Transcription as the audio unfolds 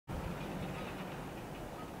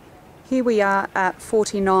Here we are at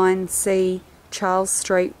 49C Charles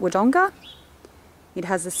Street, Wodonga. It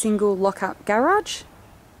has a single lock-up garage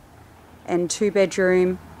and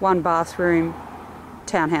 2-bedroom, 1-bathroom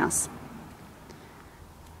townhouse.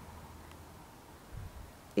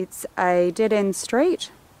 It's a dead-end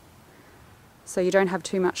street, so you don't have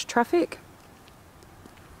too much traffic.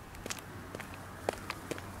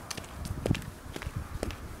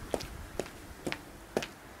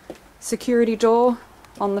 Security door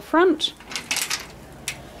on the front.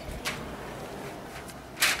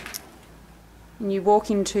 And you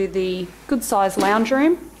walk into the good-sized lounge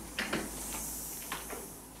room.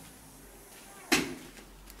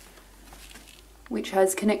 Which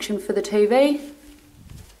has connection for the TV.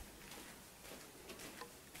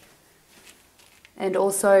 And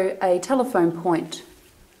also a telephone point.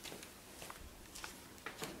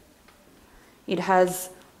 It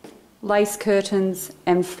has lace curtains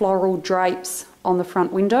and floral drapes on the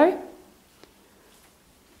front window.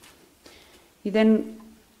 You then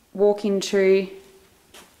walk into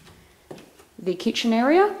the kitchen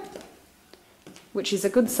area, which is a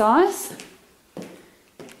good size.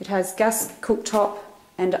 It has gas cooktop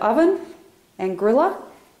and oven and griller.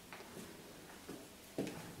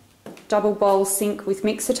 Double bowl sink with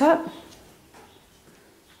mixer tap.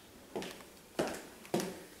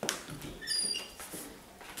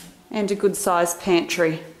 And a good sized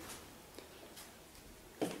pantry.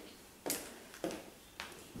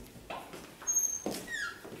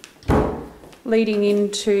 Leading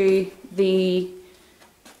into the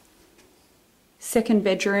second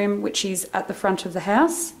bedroom, which is at the front of the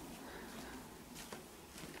house.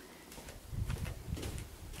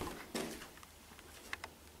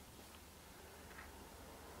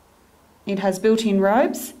 It has built-in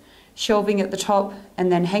robes, shelving at the top and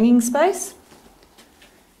then hanging space.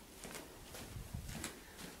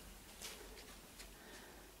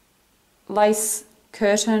 Lace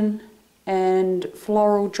curtain and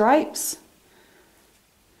floral drapes.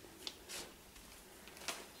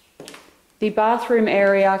 The bathroom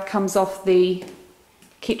area comes off the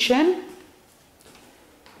kitchen.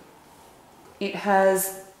 It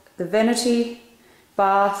has the vanity,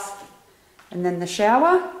 bath, and then the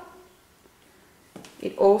shower.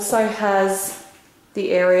 It also has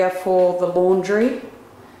the area for the laundry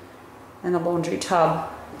and the laundry tub.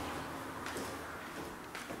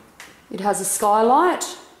 It has a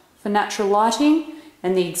skylight for natural lighting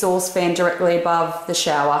and the exhaust fan directly above the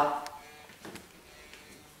shower.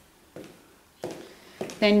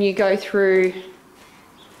 Then you go through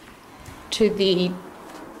to the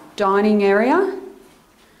dining area,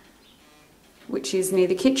 which is near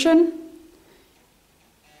the kitchen.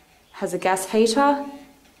 Has a gas heater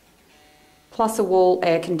plus a wall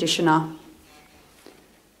air conditioner.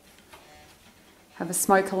 Have a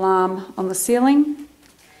smoke alarm on the ceiling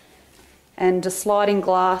and a sliding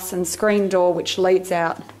glass and screen door which leads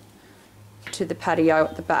out to the patio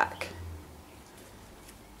at the back.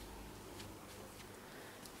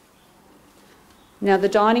 Now the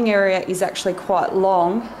dining area is actually quite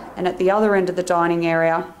long, and at the other end of the dining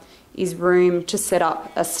area is room to set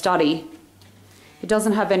up a study. It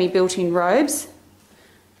doesn't have any built-in robes,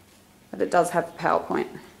 but it does have a PowerPoint.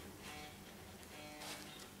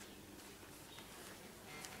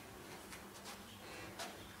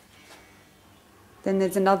 Then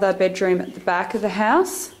there's another bedroom at the back of the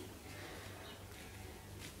house.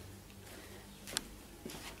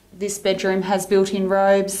 This bedroom has built-in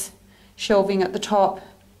robes, shelving at the top,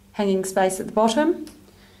 hanging space at the bottom,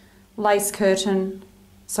 lace curtain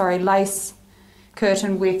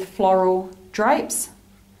with floral drapes.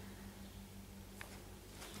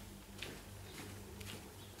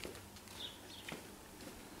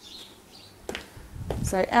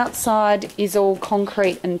 So outside is all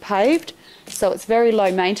concrete and paved, so it's very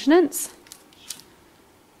low maintenance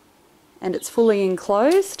and it's fully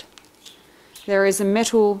enclosed. There is a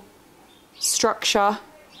metal structure,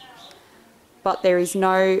 but there is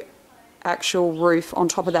no actual roof on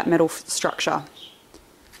top of that metal structure.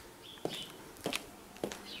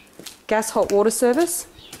 Gas hot water service.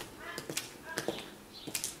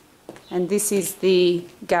 And this is the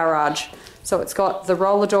garage. So it's got the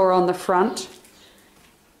roller door on the front,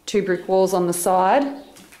 2 brick walls on the side,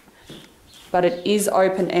 but it is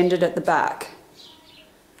open-ended at the back.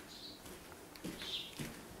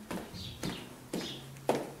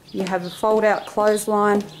 You have a fold-out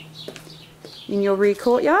clothesline in your rear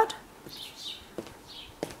courtyard.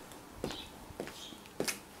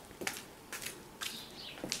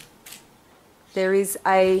 There is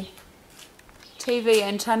a TV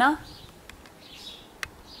antenna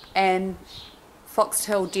and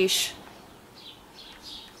Foxtel dish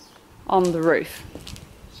on the roof.